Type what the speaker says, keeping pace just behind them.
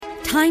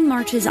Time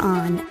marches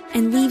on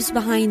and leaves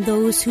behind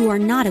those who are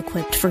not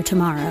equipped for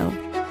tomorrow.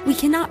 We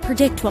cannot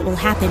predict what will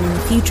happen in the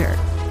future,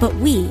 but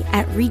we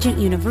at Regent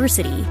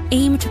University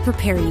aim to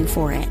prepare you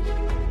for it.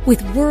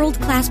 With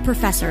world-class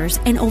professors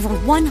and over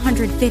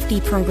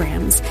 150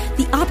 programs,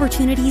 the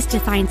opportunities to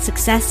find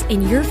success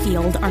in your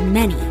field are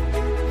many.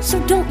 So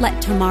don't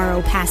let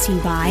tomorrow pass you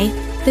by.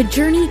 The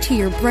journey to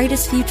your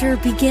brightest future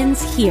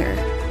begins here.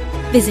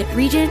 Visit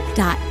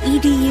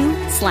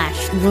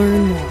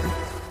regent.edu/learn more.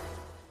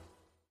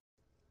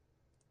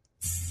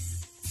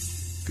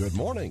 Good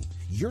morning.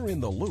 You're in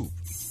the loop.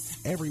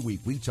 Every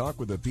week we talk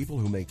with the people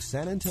who make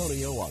San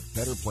Antonio a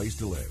better place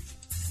to live.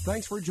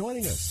 Thanks for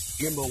joining us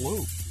in the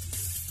loop.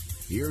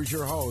 Here's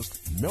your host,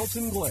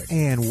 Milton Glick.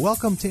 And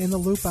welcome to In the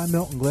Loop. I'm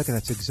Milton Glick, and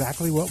that's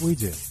exactly what we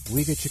do.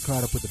 We get you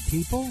caught up with the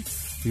people,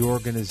 the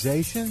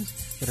organizations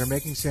that are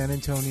making San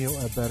Antonio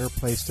a better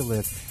place to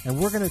live. And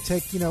we're going to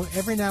take,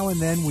 every now and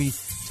then we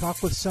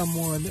talk with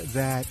someone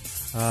that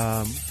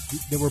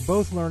we're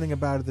both learning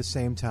about at the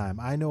same time.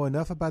 I know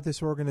enough about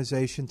this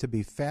organization to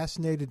be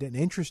fascinated and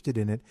interested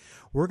in it.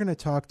 We're going to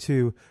talk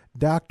to it's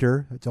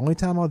the only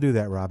time I'll do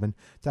that, Robyn,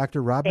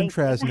 Dr. Robyn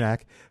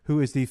Trasnak, who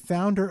is the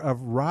founder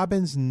of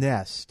Robyn's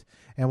Nest.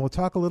 And we'll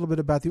talk a little bit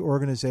about the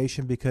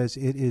organization because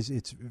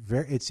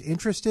it's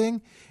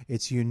interesting,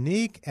 it's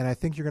unique, and I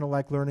think you're going to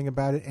like learning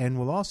about it. And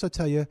we'll also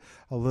tell you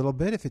a little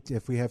bit,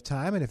 if we have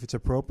time and if it's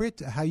appropriate,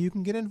 how you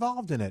can get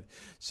involved in it.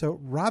 So,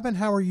 Robyn,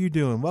 how are you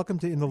doing? Welcome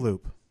to In the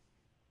Loop.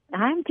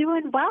 I'm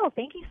doing well.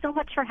 Thank you so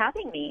much for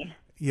having me.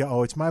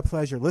 Yeah, it's my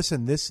pleasure.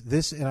 Listen,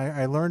 and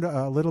I learned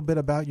a little bit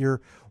about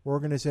your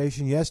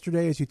organization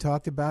yesterday as you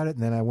talked about it,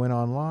 and then I went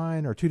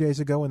online, or 2 days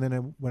ago, and then I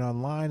went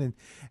online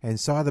and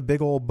saw the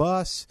big old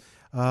bus.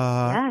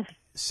 Yes.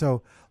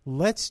 So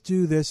let's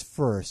do this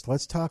first.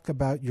 Let's talk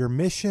about your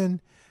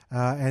mission,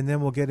 and then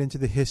we'll get into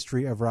the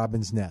history of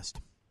Robyn's Nest.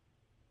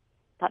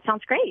 That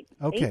sounds great.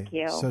 Okay. Thank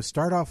you. So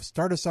start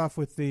us off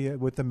with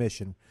the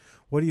mission.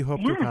 What do you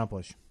hope to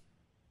accomplish?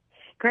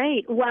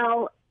 Great.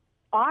 Well,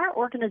 our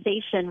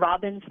organization,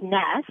 Robyn's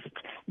Nest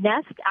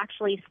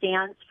actually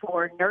stands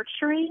for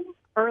Nurturing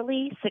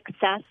Early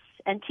Success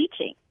and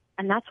Teaching.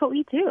 And that's what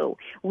we do.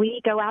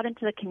 We go out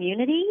into the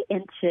community,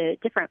 into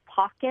different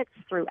pockets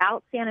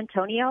throughout San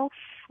Antonio,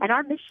 and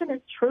our mission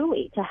is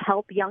truly to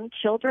help young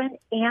children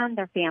and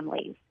their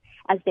families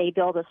as they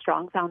build a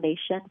strong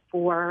foundation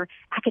for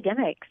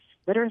academics,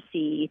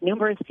 literacy,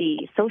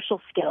 numeracy, social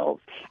skills,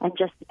 and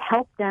just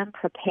help them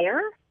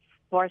prepare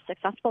for a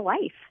successful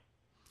life.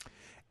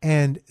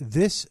 And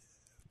this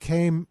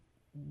came,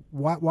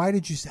 how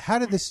did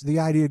the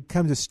idea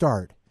come to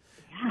start?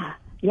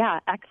 Yeah,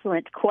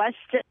 excellent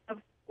question.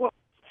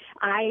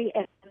 I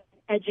am an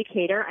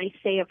educator. I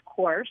say, of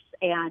course,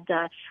 and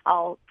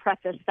I'll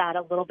preface that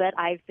a little bit.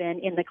 I've been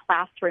in the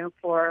classroom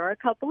for a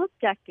couple of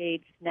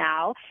decades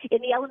now,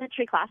 in the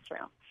elementary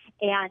classroom.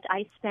 And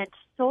I spent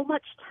so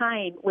much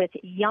time with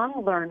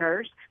young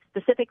learners,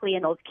 specifically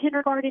in those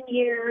kindergarten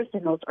years,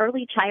 in those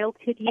early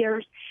childhood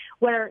years,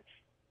 where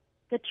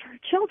the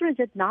children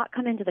did not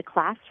come into the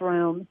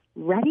classroom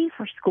ready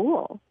for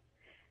school.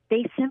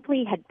 They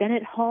simply had been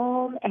at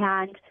home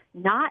and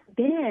not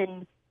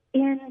been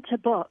into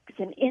books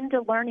and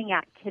into learning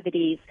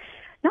activities,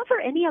 not for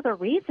any other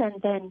reason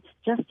than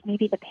just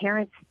maybe the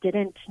parents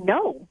didn't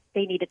know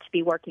they needed to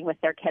be working with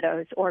their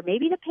kiddos, or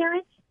maybe the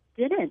parents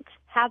didn't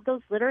have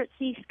those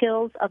literacy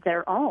skills of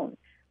their own,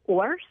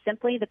 or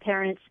simply the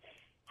parents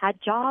had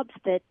jobs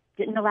that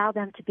didn't allow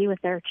them to be with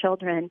their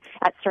children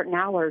at certain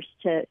hours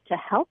to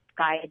help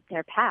guide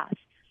their path.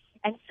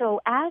 And so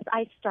as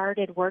I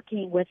started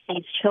working with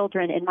these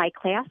children in my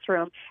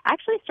classroom, I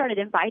actually started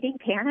inviting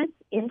parents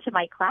into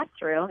my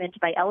classroom, into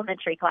my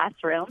elementary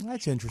classroom.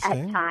 That's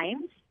interesting. At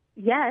times.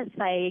 Yes,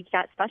 I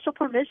got special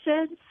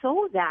permission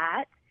so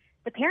that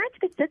the parents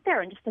could sit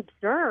there and just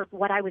observe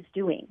what I was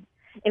doing.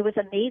 It was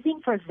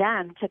amazing for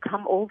them to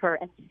come over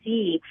and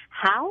see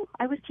how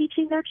I was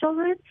teaching their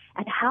children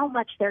and how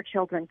much their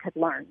children could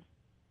learn.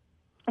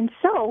 And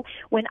so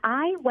when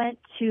I went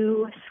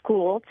to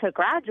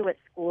graduate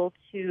school,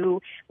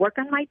 to work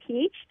on my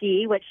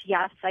PhD, which,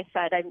 yes, I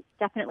said I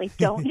definitely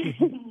don't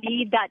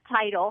need that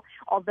title,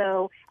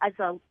 although as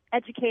an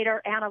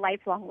educator and a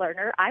lifelong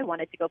learner, I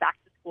wanted to go back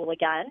to school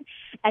again.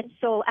 And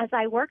so as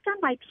I worked on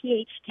my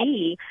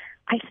PhD,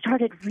 I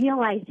started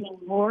realizing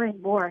more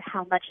and more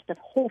how much the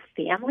whole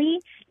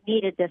family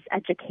needed this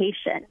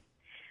education.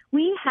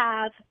 We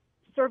have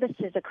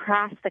services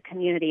across the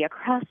community,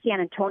 across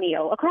San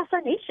Antonio, across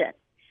our nation,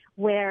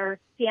 where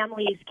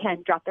families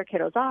can drop their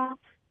kiddos off,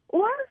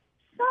 or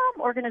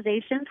some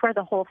organizations where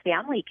the whole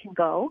family can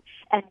go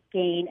and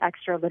gain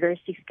extra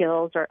literacy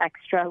skills or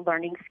extra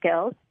learning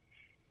skills.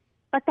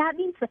 But that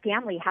means the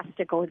family has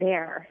to go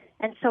there.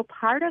 And so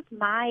part of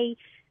my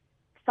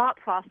thought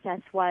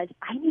process was,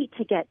 I need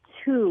to get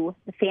to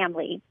the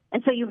family.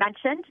 And so you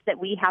mentioned that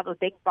we have a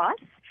big bus.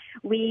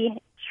 We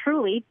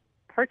truly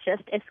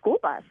purchased a school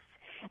bus,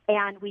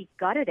 and we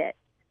gutted it.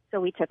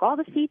 So we took all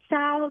the seats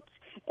out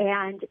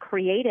and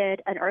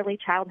created an early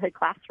childhood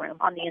classroom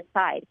on the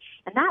inside.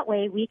 And that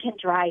way we can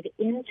drive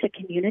into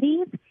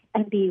communities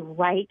and be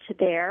right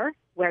there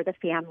where the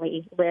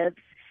family lives.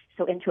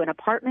 So into an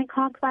apartment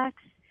complex,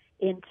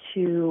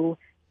 into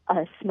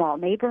a small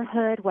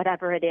neighborhood,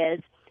 whatever it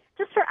is.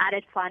 Just for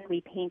added fun,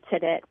 we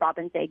painted it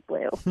Robyn's Egg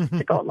Blue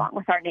to go along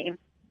with our name.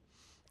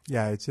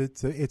 Yeah, it's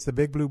the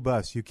big blue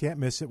bus. You can't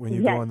miss it when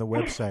you go on the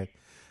website.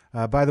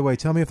 By the way,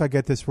 tell me if I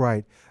get this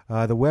right.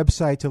 The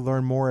website to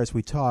learn more as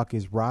we talk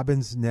is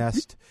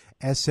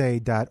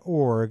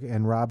robynsnestsa.org,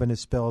 and Robyn is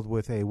spelled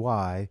with a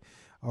Y,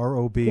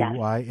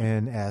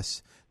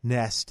 ROBYNS,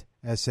 nest,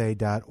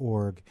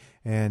 SA.org.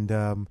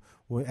 And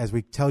as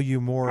we tell you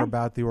more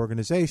about the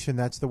organization,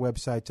 that's the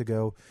website to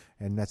go,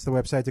 and that's the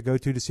website to go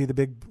to see the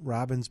big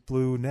Robyn's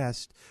Blue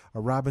Nest,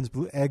 or Robyn's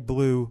Blue Egg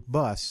Blue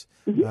bus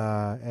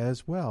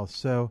as well.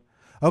 So,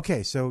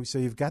 okay, so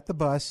you've got the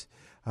bus.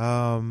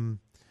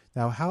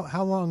 Now,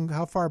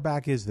 how far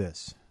back is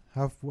this?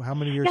 How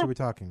many years are we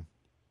talking?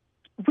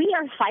 We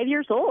are 5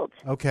 years old.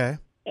 Okay.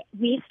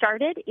 We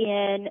started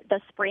in the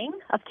spring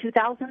of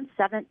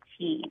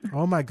 2017.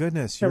 Oh, my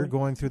goodness. You're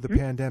going through the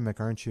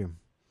pandemic, aren't you?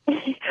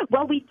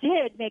 Well, we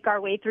did make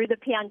our way through the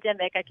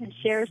pandemic. I can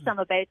share some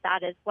about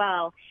that as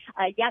well.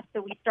 Yes,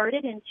 so we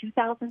started in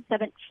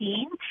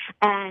 2017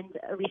 and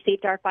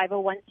received our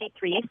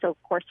 501c3. So,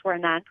 of course, we're a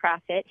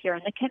nonprofit here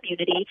in the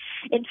community.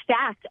 In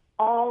fact,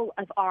 all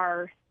of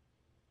our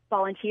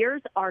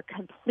volunteers are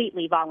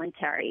completely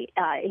voluntary,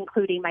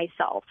 including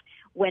myself.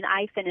 When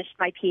I finished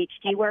my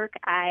PhD work,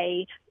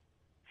 I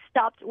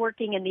stopped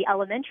working in the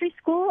elementary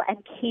school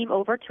and came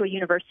over to a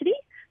university.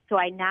 So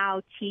I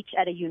now teach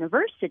at a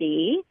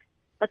university,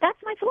 but that's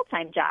my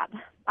full-time job.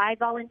 My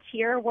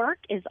volunteer work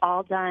is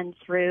all done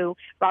through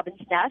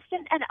Robyn's Nest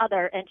and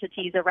other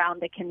entities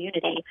around the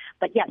community.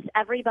 But yes,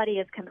 everybody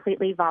is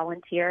completely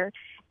volunteer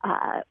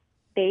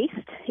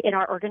based in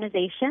our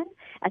organization.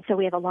 And so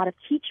we have a lot of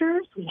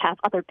teachers, we have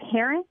other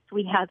parents,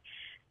 we have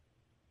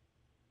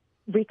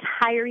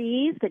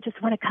retirees that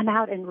just want to come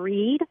out and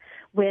read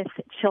with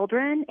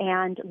children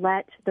and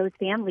let those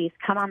families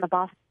come on the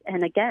bus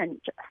and, again,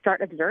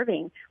 start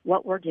observing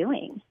what we're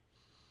doing.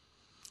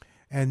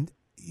 And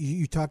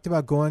you talked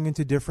about going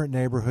into different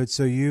neighborhoods.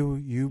 So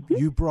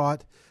you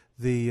brought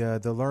the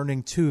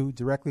learning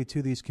directly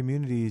to these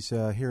communities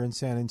here in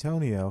San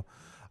Antonio.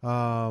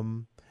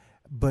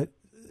 But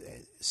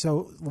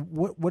so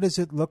what does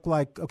it look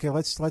like? Okay,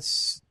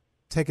 let's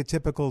take a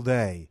typical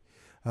day.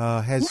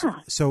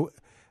 So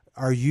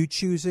are you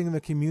choosing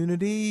the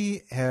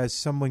community? Has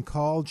someone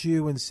called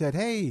you and said,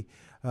 hey,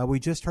 we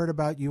just heard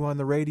about you on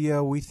the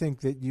radio. We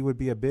think that you would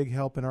be a big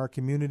help in our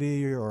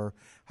community, or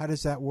how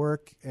does that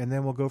work? And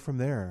then we'll go from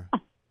there.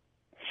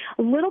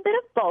 A little bit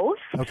of both.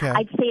 Okay.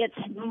 I'd say it's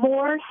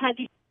more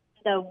heavy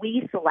so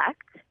we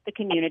select the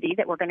community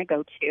that we're going to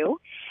go to.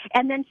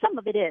 And then some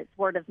of it is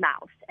word of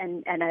mouth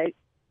and a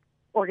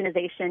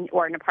organization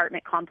or an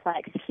apartment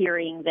complex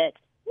hearing that,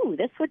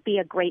 this would be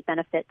a great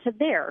benefit to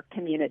their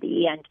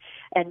community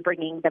and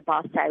bringing the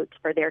bus out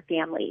for their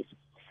families.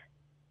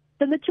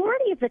 The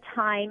majority of the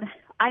time,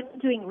 I'm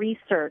doing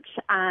research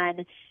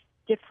on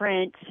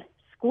different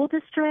school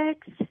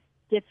districts,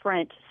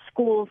 different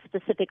schools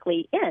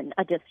specifically in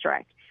a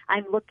district.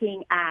 I'm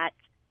looking at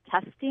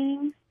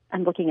testing,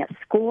 I'm looking at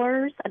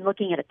scores, I'm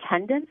looking at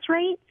attendance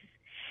rates,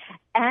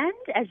 and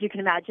as you can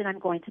imagine, I'm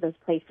going to those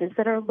places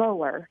that are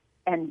lower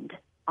and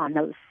on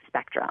those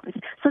spectrums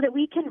so that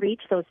we can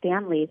reach those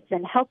families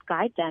and help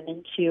guide them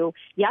into,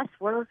 yes,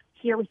 we're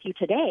here with you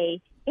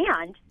today,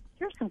 and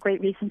here's some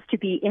great reasons to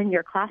be in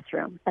your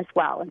classroom as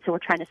well. And so we're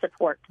trying to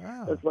support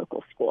those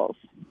local schools.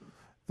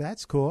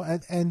 That's cool.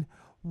 And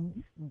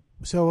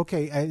so,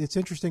 okay, it's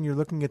interesting you're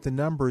looking at the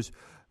numbers.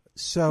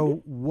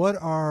 So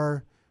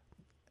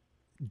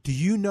do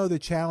you know the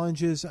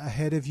challenges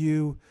ahead of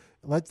you?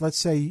 Let's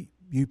say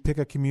you pick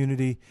a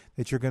community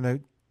that you're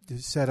going to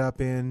set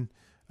up in.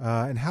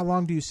 And how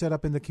long do you set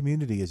up in the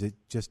community? Is it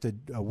just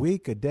a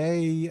week, a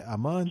day, a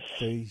month,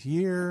 a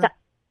year?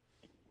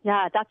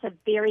 Yeah, that's a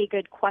very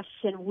good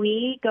question.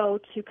 We go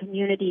to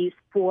communities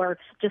for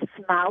just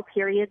small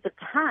periods of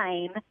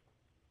time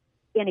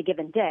in a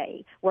given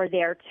day. We're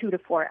there 2 to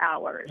 4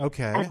 hours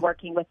and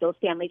working with those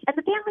families. And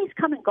the families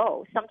come and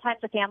go. Sometimes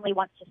a family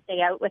wants to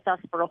stay out with us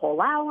for a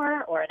whole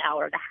hour or an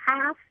hour and a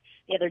half.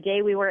 The other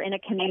day we were in a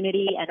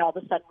community and all of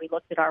a sudden we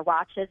looked at our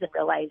watches and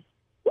realized,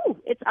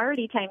 it's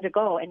already time to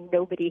go, and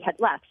nobody had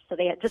left. So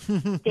they had just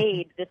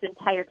stayed this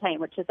entire time,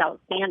 which is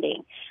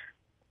outstanding.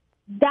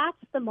 That's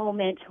the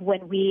moment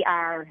when we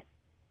are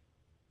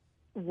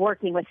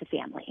working with the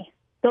family.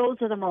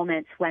 Those are the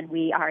moments when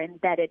we are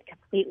embedded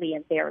completely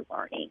in their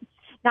learning.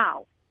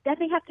 Now, then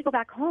they have to go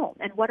back home,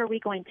 and what are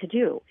we going to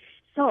do?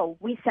 So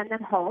we send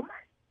them home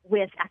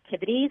with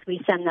activities.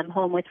 We send them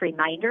home with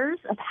reminders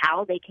of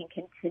how they can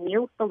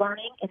continue the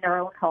learning in their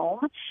own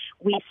home.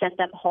 We send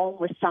them home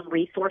with some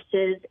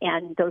resources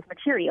and those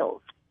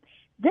materials.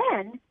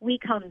 Then we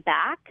come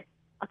back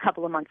a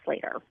couple of months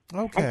later.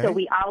 Okay. And so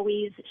we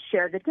always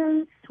share the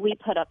dates. We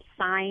put up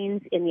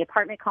signs in the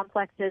apartment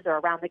complexes or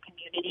around the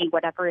community,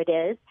 whatever it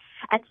is.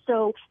 And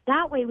so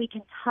that way we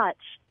can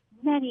touch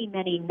many,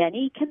 many,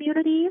 many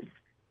communities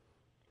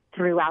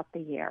throughout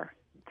the year.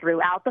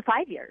 throughout the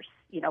 5 years,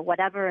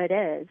 whatever it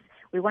is.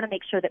 We want to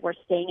make sure that we're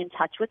staying in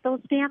touch with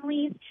those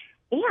families.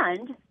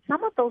 And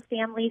some of those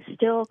families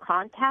still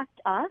contact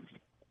us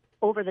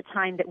over the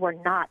time that we're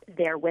not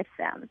there with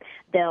them.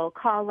 They'll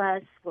call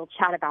us, we'll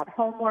chat about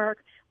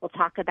homework, we'll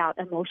talk about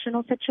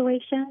emotional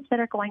situations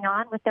that are going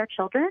on with their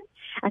children.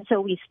 And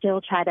so we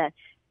still try to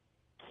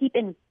keep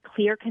in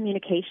clear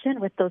communication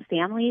with those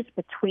families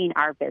between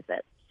our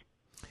visits.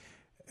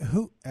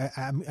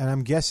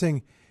 I'm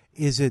guessing,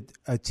 is it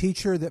a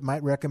teacher that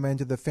might recommend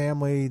to the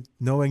family,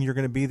 knowing you're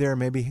going to be there,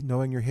 maybe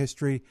knowing your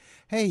history,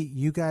 hey,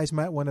 you guys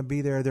might want to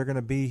be there. They're going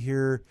to be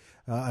here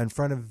in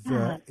front of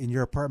in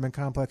your apartment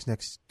complex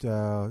next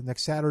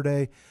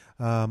Saturday,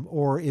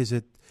 or is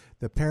it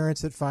the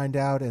parents that find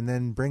out and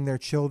then bring their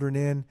children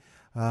in?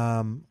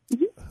 Who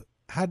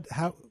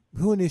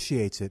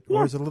initiates it,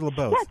 or is it a little of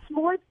both? It's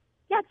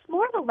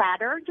more the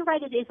latter. You're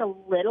right. It is a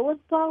little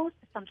of both.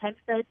 Sometimes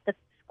the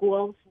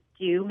schools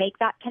do make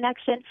that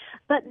connection,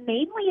 but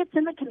mainly it's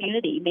in the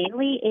community.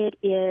 Mainly it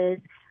is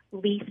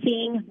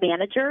leasing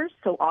managers,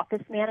 so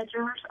office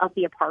managers of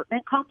the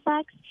apartment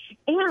complex,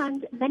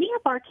 and many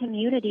of our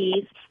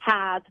communities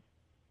have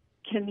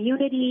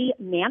community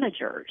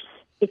managers,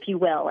 if you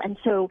will, and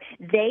so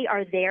they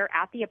are there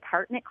at the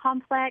apartment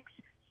complex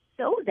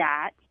so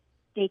that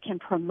they can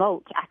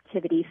promote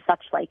activities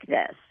such like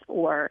this,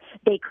 or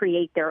they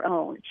create their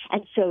own.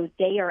 And so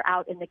they are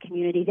out in the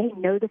community. They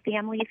know the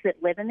families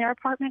that live in their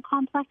apartment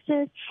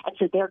complexes, and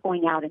so they're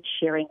going out and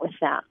sharing with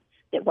them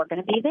that we're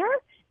going to be there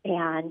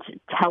and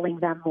telling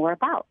them more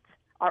about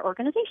our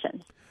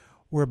organization.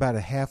 We're about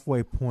a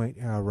halfway point,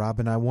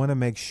 Robyn. I want to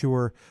make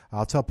sure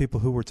I'll tell people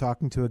who we're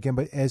talking to again,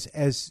 but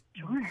as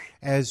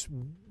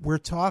we're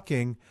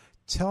talking,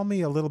 tell me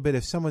a little bit,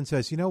 if someone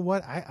says, you know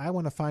what, I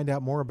want to find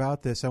out more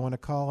about this. I want to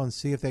call and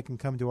see if they can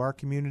come to our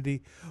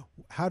community.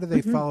 How do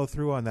they follow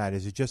through on that?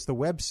 Is it just the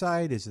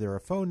website? Is there a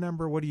phone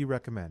number? What do you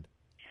recommend?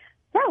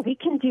 Yeah, we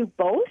can do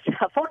both,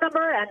 a phone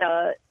number and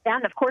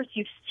of course,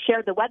 you've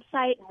shared the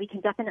website, and we can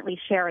definitely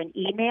share an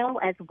email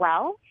as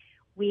well.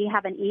 We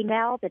have an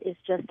email that is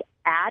just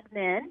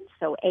admin,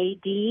 so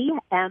ADMIN,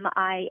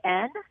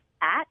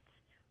 at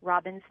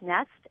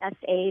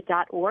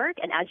robynsnest.org.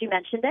 And as you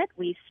mentioned it,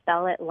 we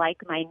spell it like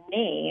my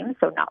name,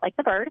 so not like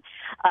the bird.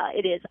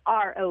 It is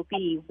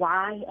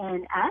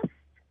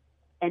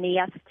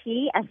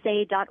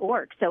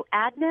ROBYNSNESTSA.org. So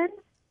admin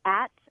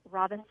at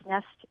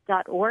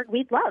robynsnest.org.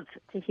 We'd love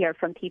to hear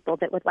from people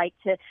that would like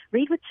to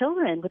read with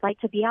children, would like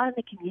to be out in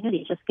the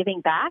community, just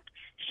giving back,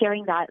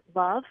 sharing that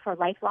love for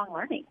lifelong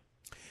learning.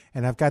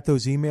 And I've got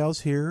those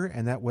emails here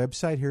and that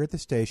website here at the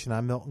station.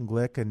 I'm Milton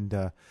Glick, and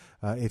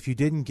if you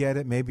didn't get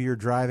it, maybe you're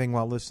driving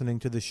while listening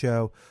to the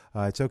show.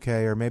 It's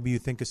okay. Or maybe you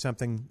think of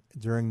something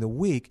during the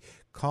week.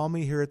 Call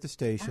me here at the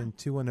station,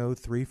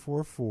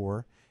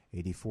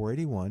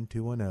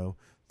 210-344-8481,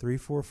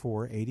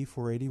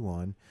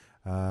 210-344-8481.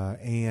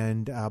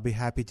 And I'll be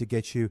happy to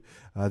get you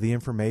the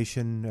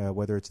information,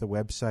 whether it's the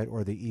website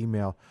or the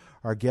email.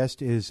 Our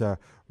guest is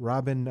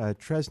Robyn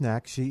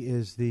Tresnak. She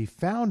is the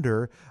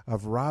founder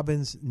of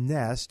Robyn's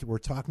Nest. We're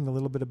talking a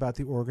little bit about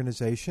the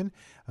organization.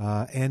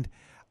 And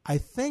I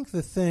think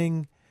the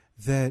thing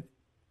that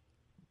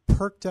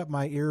perked up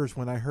my ears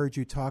when I heard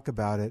you talk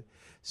about it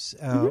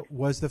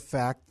was the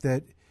fact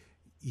that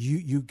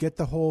you get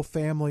the whole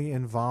family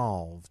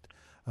involved.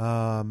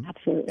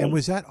 Absolutely. And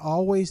was that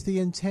always the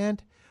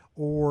intent?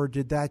 Or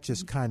did that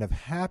just kind of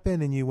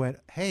happen and you went,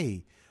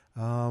 hey,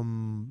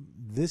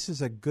 this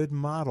is a good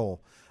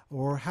model?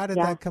 Or how did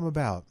that come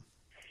about?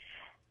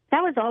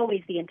 That was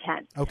always the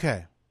intent.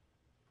 Okay.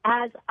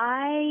 As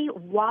I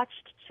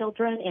watched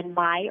children in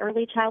my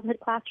early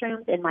childhood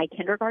classrooms, in my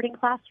kindergarten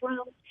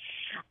classrooms,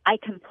 I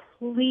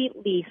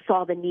completely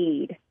saw the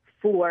need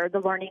for the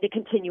learning to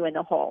continue in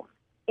the home.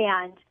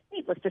 And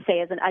needless to say,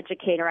 as an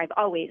educator, I've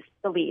always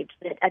believed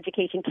that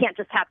education can't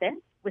just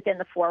happen within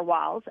the four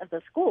walls of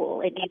the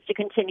school. It needs to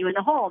continue in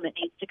the home. It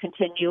needs to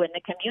continue in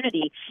the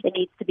community. It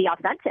needs to be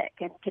authentic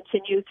and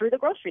continue through the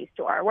grocery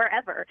store,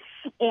 wherever.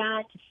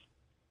 And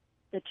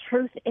the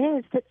truth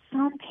is that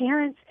some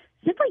parents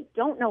simply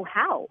don't know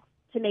how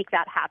to make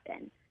that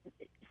happen.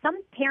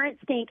 Some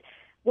parents think,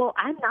 well,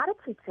 I'm not a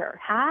teacher.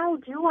 How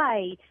do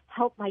I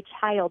help my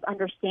child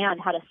understand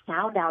how to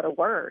sound out a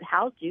word?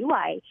 How do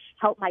I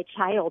help my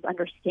child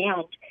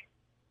understand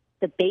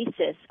the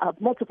basis of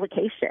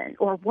multiplication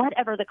or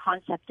whatever the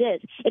concept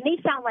is? It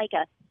may sound like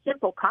a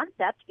simple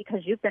concept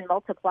because you've been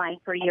multiplying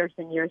for years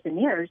and years and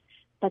years,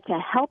 but to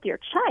help your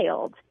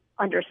child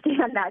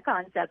understand that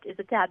concept is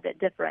a tad bit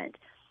different.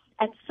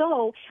 And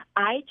so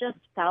I just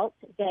felt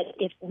that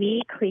if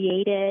we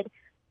created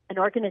an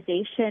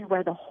organization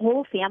where the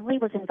whole family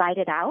was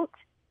invited out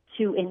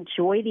to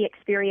enjoy the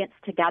experience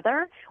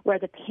together, where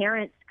the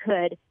parents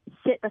could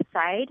sit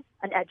beside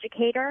an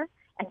educator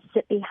and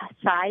sit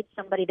beside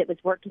somebody that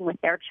was working with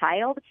their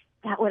child,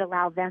 that would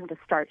allow them to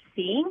start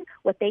seeing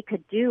what they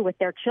could do with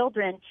their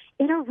children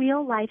in a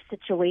real-life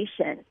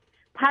situation.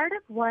 Part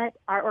of what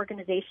our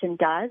organization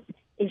does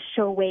is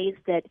show ways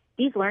that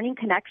these learning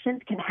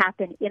connections can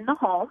happen in the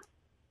home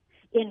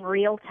in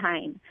real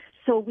time.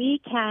 so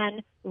we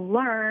can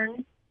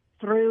learn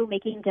through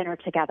making dinner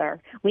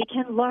together. We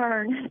can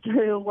learn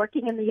through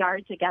working in the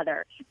yard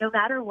together. No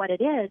matter what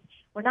it is,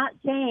 we're not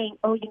saying,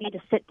 oh, you need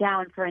to sit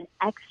down for an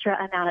extra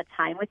amount of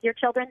time with your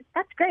children.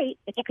 That's great.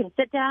 If you can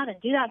sit down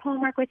and do that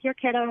homework with your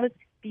kiddos,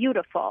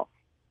 beautiful.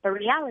 The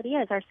reality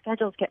is our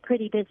schedules get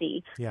pretty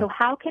busy. Yeah. So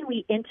how can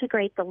we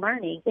integrate the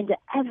learning into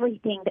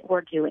everything that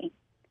we're doing?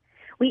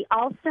 We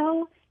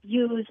also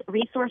use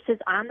resources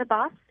on the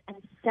bus and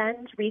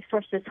send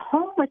resources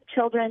home with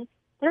children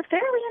that are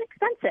fairly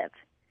inexpensive.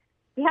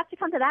 We have to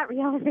come to that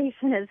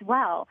realization as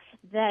well,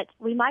 that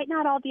we might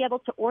not all be able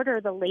to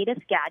order the latest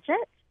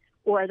gadget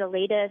or the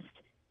latest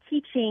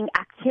teaching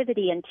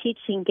activity and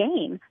teaching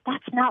game.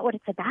 That's not what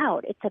it's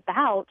about. It's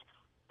about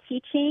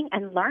teaching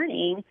and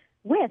learning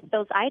with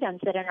those items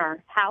that are in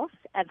our house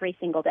every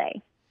single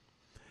day.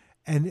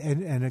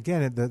 And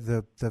again,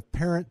 the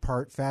parent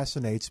part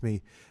fascinates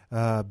me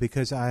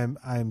because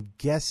I'm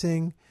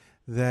guessing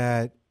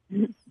that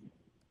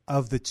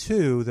of the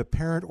two, the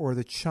parent or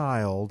the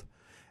child,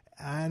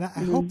 and I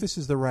hope this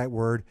is the right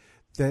word,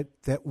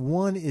 that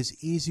one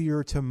is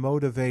easier to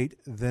motivate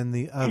than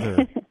the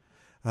other.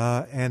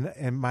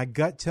 And my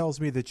gut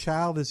tells me the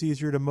child is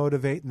easier to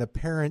motivate, and the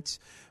parents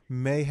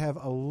may have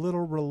a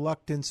little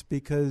reluctance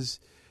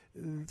because,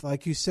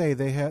 like you say,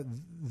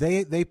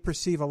 they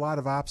perceive a lot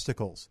of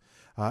obstacles.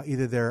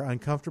 Either they're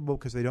uncomfortable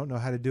because they don't know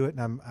how to do it,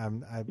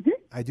 and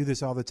I do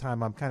this all the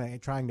time. I'm kind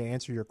of trying to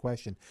answer your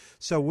question.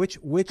 So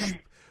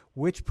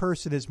which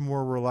person is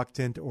more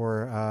reluctant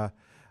or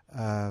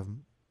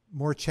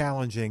more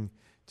challenging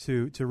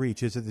to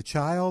reach? Is it the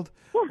child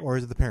or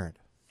is it the parent?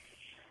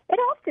 It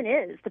often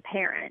is the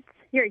parent.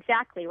 You're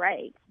exactly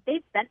right.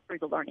 They've been through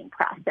the learning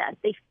process.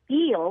 They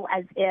feel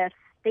as if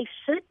they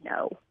should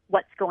know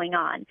what's going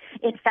on.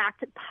 In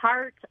fact,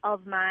 part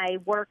of my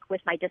work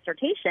with my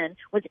dissertation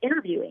was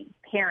interviewing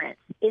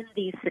parents in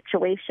these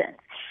situations.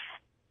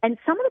 And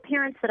some of the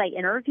parents that I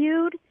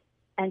interviewed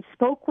and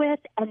spoke with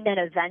and then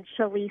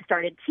eventually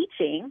started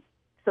teaching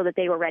so that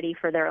they were ready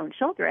for their own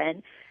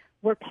children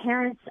were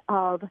parents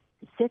of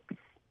 6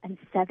 and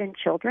 7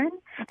 children,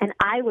 and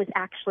I was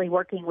actually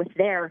working with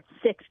their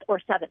 6th or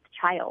 7th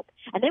child.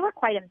 And they were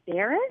quite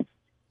embarrassed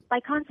by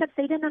concepts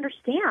they didn't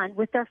understand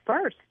with their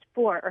first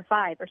 4 or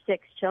 5 or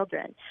 6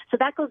 children. So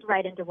that goes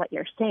right into what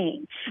you're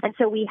saying. And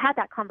so we had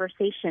that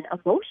conversation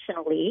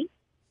emotionally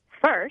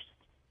first,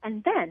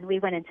 and then we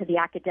went into the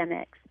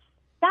academics.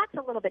 That's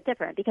a little bit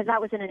different because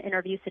that was in an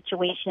interview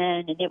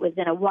situation and it was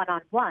in a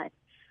one-on-one.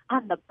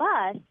 On the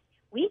bus,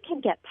 we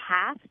can get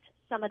past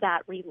some of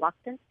that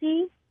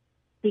reluctancy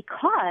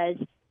because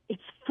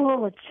it's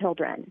full of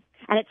children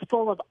and it's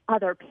full of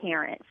other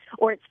parents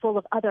or it's full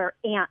of other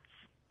aunts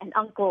and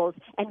uncles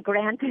and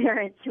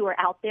grandparents who are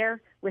out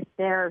there with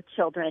their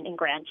children and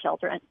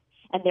grandchildren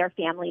and their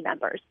family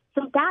members.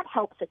 So that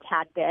helps a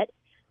tad bit.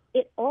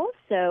 It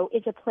also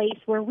is a place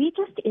where we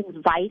just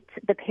invite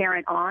the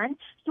parent on.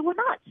 So we're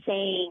not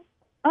saying,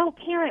 oh,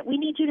 parent, we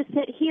need you to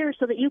sit here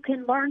so that you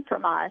can learn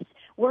from us.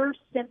 We're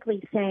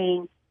simply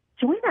saying,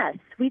 join us.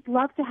 We'd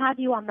love to have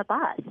you on the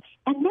bus.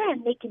 And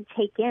then they can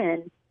take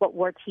in what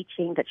we're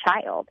teaching the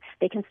child.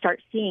 They can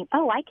start seeing,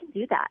 oh, I can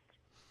do that.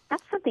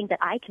 That's something that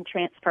I can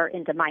transfer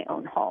into my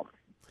own home.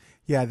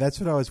 Yeah, that's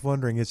what I was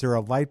wondering. Is there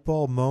a light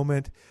bulb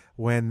moment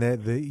when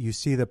you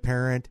see the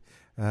parent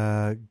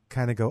kind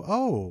of go,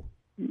 oh,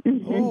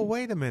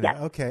 wait a minute.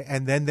 Yes. Okay.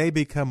 And then they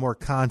become more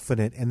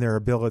confident in their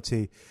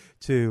ability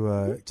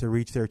to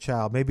reach their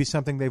child. Maybe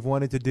something they've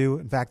wanted to do.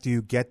 In fact, do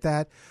you get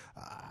that?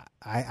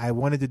 I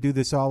wanted to do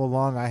this all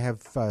along. I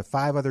have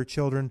 5 other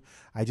children.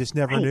 I just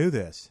never knew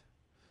this.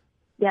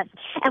 Yes,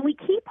 and we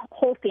keep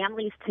whole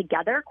families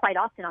together quite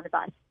often on the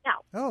bus.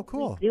 Now, oh,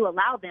 cool. We do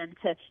allow them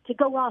to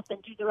go off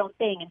and do their own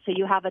thing, and so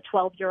you have a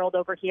 12-year-old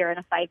over here and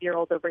a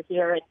 5-year-old over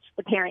here, and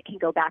the parent can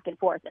go back and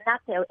forth, and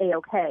that's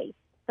A-okay.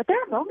 But there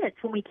are moments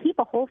when we keep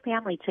a whole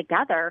family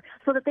together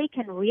so that they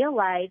can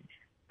realize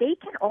they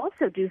can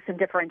also do some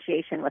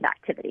differentiation with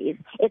activities.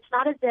 It's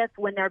not as if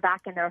when they're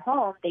back in their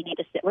home, they need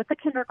to sit with the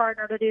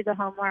kindergartner to do the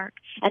homework,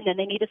 and then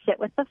they need to sit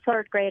with the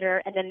 3rd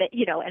grader, and then,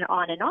 and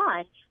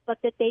on, but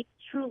that they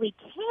truly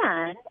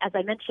can, as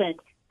I mentioned,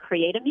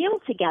 create a meal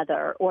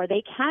together, or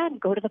they can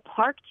go to the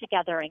park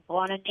together and go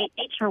on a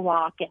nature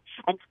walk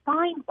and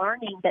find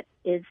learning that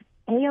is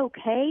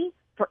A-okay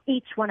for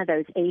each one of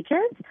those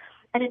ages.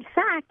 And in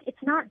fact,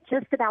 it's not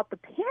just about the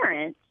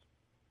parents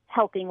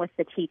helping with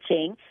the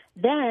teaching,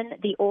 then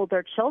the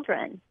older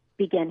children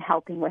begin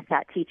helping with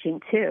that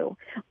teaching too.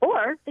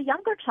 Or the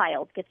younger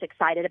child gets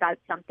excited about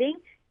something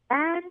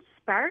and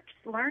sparks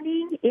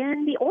learning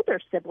in the older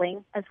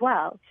sibling as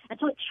well. And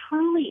so it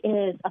truly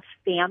is a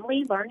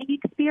family learning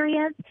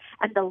experience,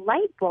 and the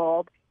light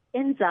bulb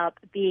ends up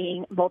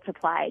being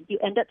multiplied. You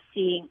end up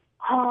seeing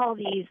all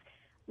these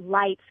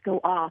lights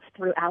go off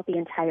throughout the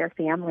entire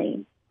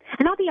family.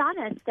 And I'll be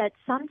honest that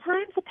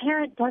sometimes a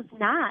parent does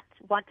not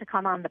want to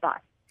come on the bus.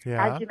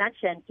 Yeah. As you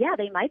mentioned,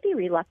 they might be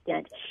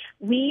reluctant.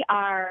 We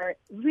are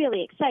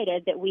really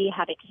excited that we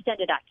have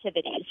extended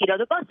activities.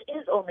 The bus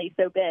is only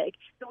so big,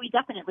 so we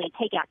definitely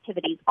take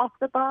activities off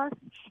the bus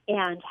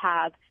and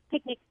have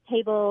picnic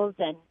tables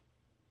and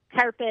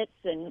carpets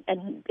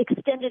and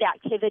extended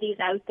activities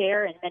out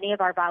there, and many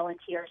of our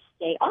volunteers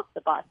stay off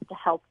the bus to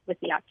help with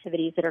the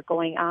activities that are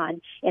going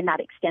on in that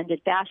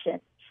extended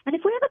fashion. And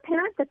if we have a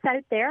parent that's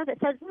out there that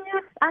says,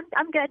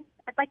 I'm good,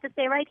 I'd like to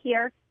stay right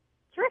here,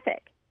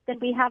 terrific. Then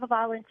we have a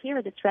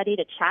volunteer that's ready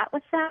to chat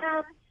with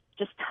them,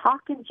 just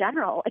talk in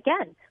general.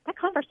 Again, that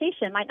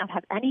conversation might not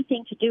have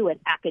anything to do with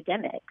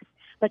academics,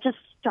 but just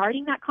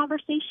starting that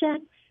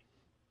conversation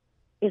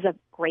is a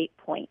great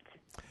point.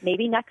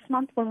 Maybe next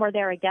month when we're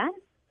there again,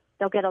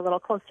 they'll get a little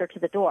closer to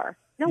the door.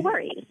 No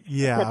worries.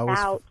 Yeah, it's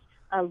about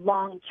a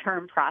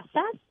long-term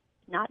process,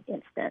 not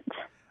instant.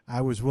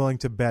 I was willing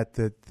to bet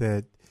that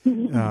that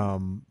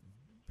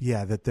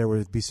there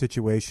would be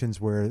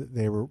situations where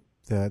they were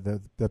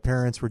the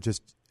parents were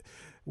just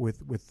were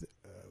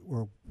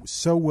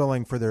so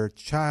willing for their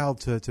child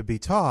to be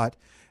taught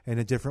in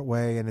a different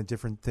way and a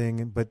different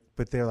thing, but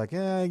they're like,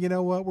 you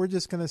know what, we're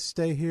just going to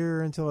stay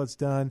here until it's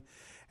done.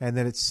 And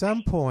then at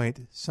some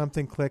point,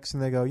 something clicks,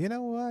 and they go, you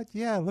know what?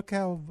 Yeah, look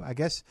how, I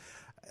guess,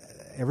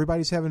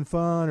 everybody's having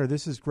fun, or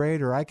this is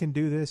great, or I can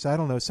do this. I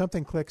don't know.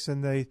 Something clicks,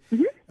 and they,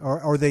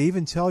 or they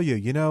even tell you,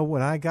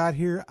 when I got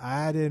here,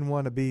 I didn't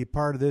want to be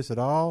part of this at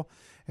all,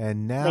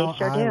 and now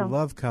I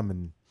love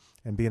coming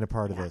and being a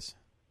part of this.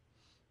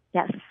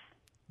 Yes.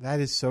 That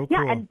is so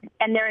cool. Yeah,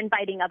 and they're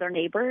inviting other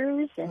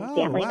neighbors and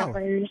family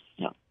members.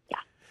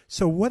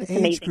 So what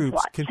age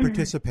groups can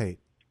participate?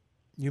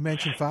 You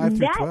mentioned 5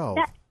 through 12.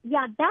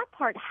 That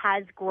part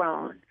has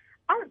grown.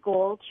 Our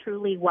goal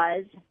truly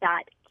was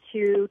that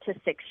 2 to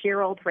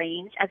 6-year-old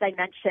range. As I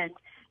mentioned,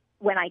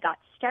 when I got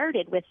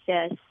started with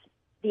this,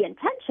 the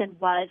intention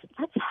was,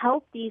 let's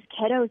help these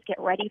kiddos get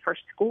ready for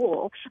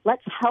school.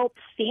 Let's help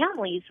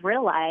families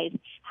realize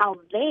how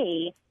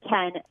they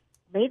can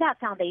lay that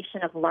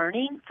foundation of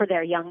learning for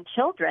their young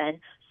children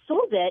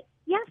so that,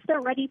 yes,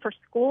 they're ready for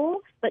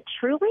school, but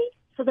truly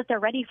so that they're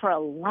ready for a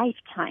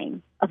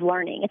lifetime of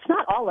learning. It's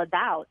not all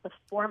about the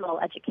formal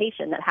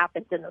education that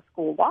happens in the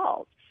school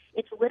walls.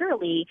 It's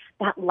literally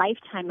that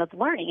lifetime of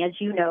learning. As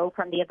you know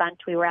from the event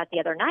we were at the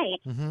other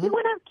night, we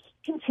want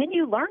to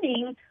continue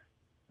learning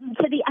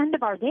to the end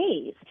of our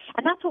days.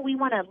 And that's what we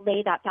want to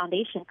lay that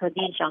foundation for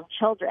these young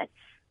children.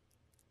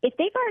 If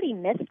they've already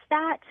missed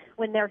that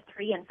when they're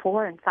 3 and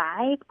 4 and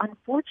 5,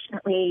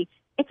 unfortunately,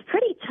 it's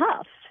pretty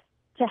tough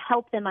to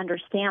help them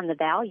understand the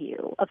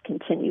value of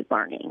continued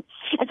learning.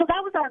 And so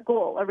that was our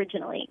goal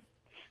originally.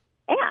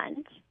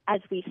 And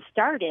as we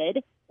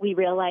started, we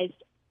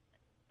realized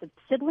the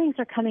siblings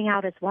are coming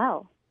out as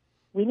well.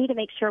 We need to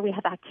make sure we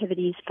have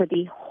activities for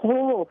the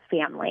whole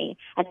family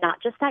and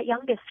not just that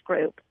youngest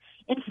group.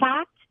 In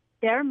fact,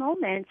 there are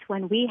moments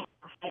when we have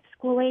a high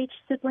school-age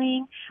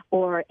sibling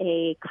or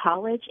a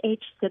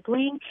college-age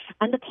sibling,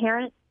 and the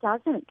parent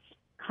doesn't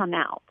come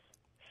out.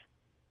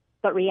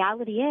 But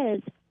reality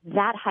is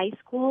that high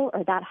school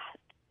or that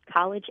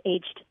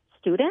college-aged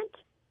student,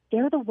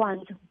 they're the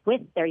ones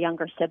with their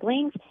younger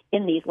siblings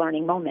in these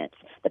learning moments.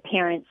 The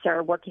parents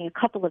are working a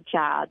couple of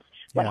jobs,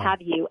 what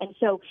have you. And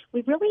so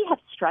we really have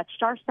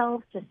stretched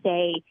ourselves to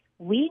say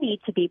we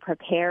need to be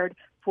prepared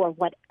for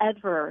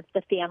whatever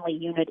the family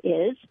unit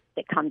is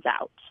that comes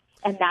out.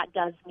 And that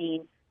does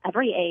mean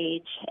every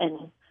age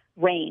and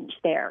range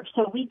there.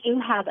 So we do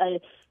have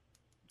a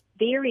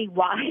very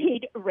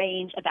wide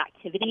range of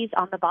activities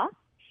on the bus,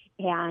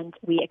 and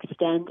we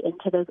extend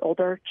into those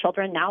older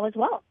children now as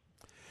well.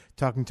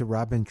 Talking to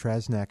Robyn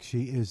Tresnak.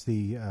 She is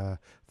the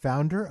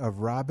founder of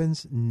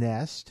Robyn's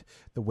Nest,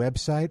 the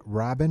website,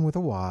 Robyn with a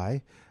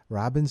Y,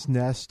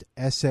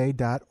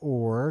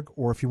 robynsnestsa.org,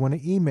 or if you want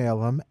to email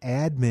them,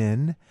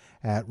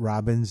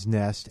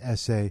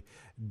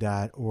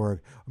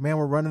 admin@robynsnestsa.org. Man,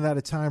 we're running out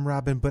of time,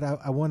 Robyn, but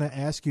I want to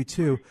ask you,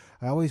 too,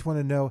 I always want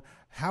to know,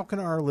 how can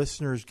our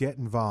listeners get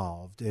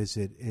involved? Is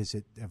it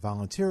a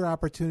volunteer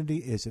opportunity?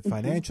 Is it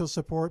financial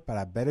support? But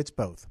I bet it's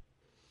both.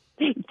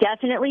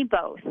 Definitely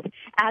both.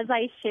 As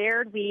I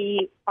shared,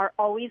 we are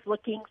always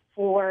looking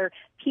for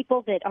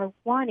people that are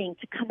wanting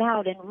to come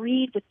out and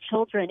read with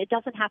children. It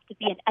doesn't have to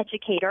be an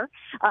educator.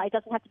 It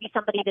doesn't have to be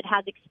somebody that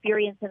has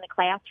experience in the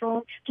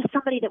classroom, just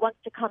somebody that wants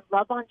to come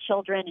love on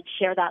children and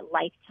share that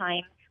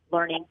lifetime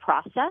learning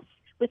process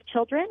with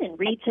children and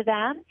read to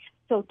them.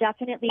 So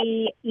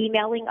definitely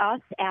emailing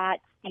us at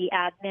the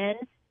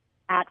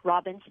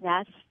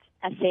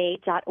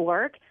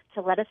admin@robynsnestsa.org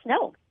to let us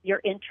know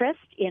your interest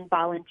in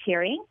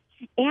volunteering.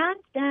 And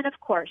then, of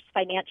course,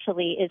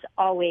 financially is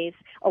always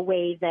a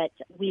way that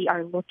we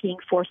are looking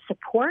for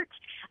support.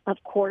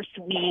 Of course,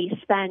 we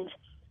spend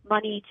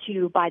money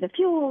to buy the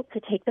fuel, to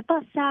take the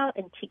bus out,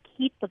 and to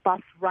keep the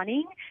bus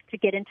running, to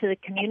get into the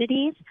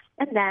communities,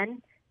 and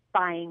then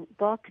buying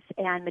books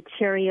and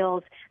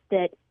materials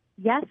that,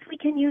 yes, we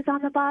can use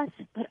on the bus,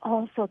 but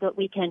also that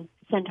we can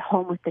send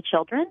home with the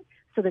children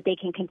so that they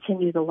can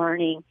continue the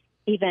learning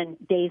even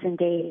days and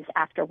days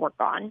after we're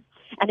gone.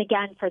 And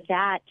again, for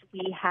that,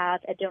 we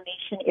have a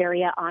donation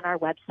area on our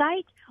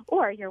website,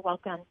 or you're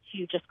welcome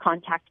to just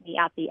contact me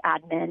at the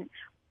admin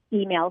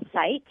email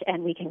site,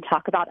 and we can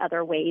talk about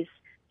other ways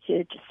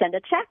to just send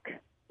a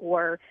check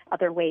or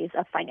other ways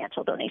of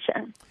financial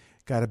donation.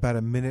 Got about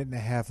a minute and a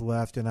half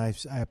left, and I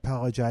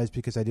apologize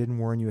because I didn't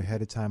warn you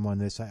ahead of time on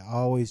this. I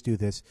always do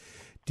this.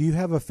 Do you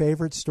have a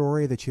favorite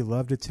story that you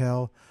love to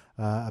tell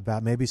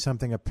about maybe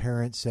something a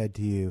parent said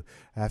to you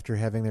after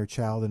having their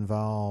child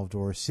involved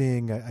or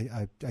seeing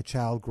a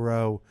child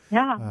grow?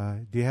 Yeah.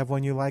 Do you have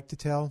one you like to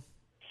tell?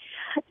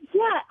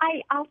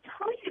 Yeah, I'll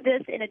tell you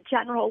this in a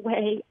general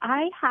way.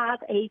 I have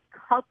a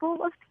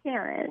couple of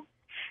parents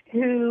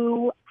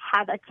who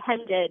have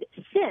attended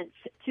since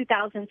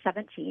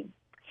 2017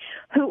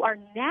 who are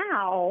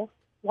now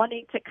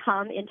wanting to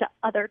come into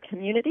other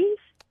communities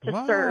to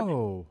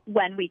serve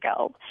when we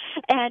go.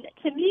 And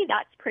to me,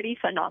 that's pretty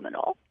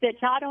phenomenal, that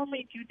not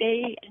only do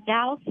they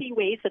now see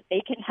ways that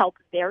they can help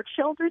their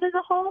children in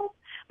the home,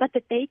 but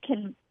that they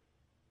can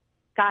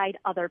guide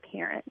other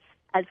parents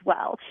as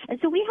well. And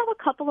so we have a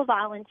couple of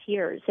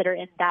volunteers that are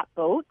in that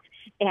boat,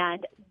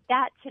 and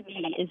that to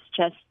me is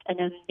just an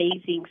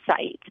amazing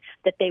sight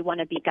that they want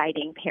to be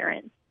guiding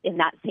parents in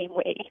that same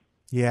way.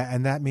 Yeah,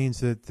 and that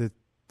means that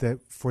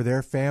for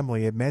their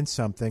family it meant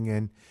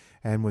something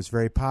and was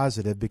very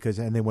positive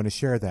and they want to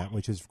share that,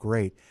 which is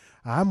great.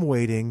 I'm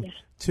waiting,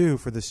 too,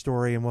 for the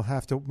story, and we'll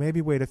have to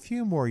maybe wait a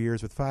few more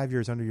years with 5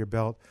 years under your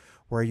belt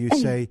where you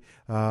say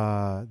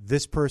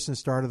this person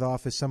started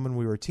off as someone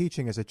we were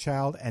teaching as a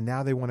child, and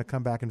now they want to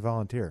come back and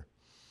volunteer.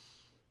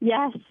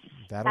 Yes,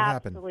 that'll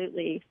happen.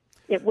 Absolutely.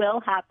 It will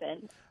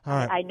happen. All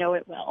right. I know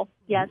it will.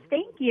 Yes,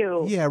 thank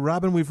you. Yeah,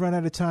 Robyn, we've run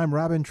out of time.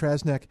 Robyn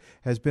Trasnek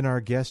has been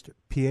our guest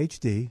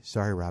PhD.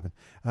 Sorry, Robyn.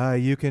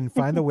 You can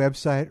find the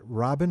website,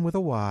 Robyn with a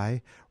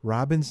Y,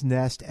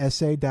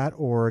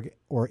 robynsnestessay.org,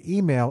 or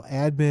email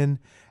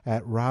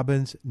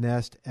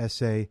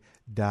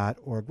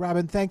admin@robynsnestessay.org.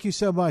 Robyn, thank you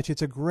so much.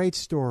 It's a great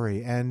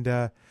story, and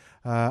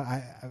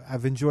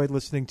I've enjoyed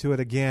listening to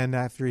it again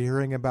after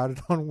hearing about it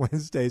on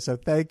Wednesday, so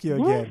thank you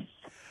again. Yes.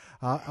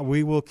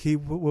 We will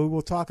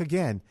talk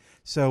again.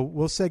 So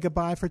we'll say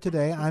goodbye for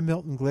today. I'm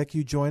Milton Glick.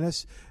 You join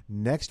us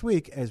next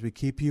week as we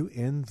keep you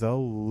in the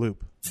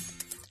loop.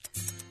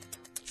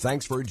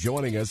 Thanks for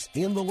joining us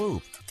in the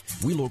loop.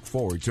 We look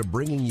forward to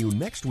bringing you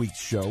next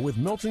week's show with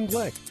Milton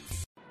Glick.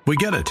 We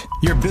get it.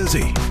 You're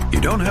busy.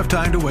 You don't have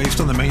time to waste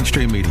on the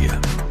mainstream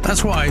media.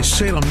 That's why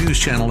Salem News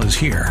Channel is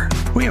here.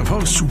 We have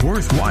hosts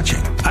worth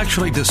watching,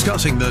 actually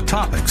discussing the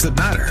topics that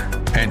matter.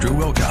 Andrew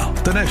Wilkow,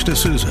 Dinesh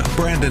D'Souza,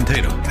 Brandon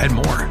Tatum, and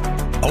more.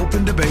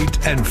 Open debate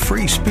and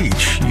free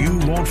speech you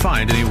won't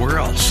find anywhere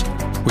else.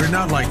 We're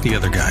not like the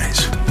other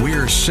guys.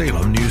 We're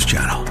Salem News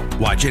Channel.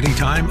 Watch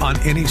anytime on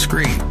any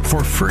screen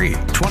for free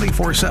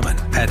 24/7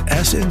 at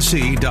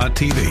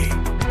snc.tv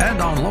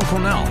and on Local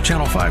Now,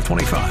 Channel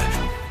 525.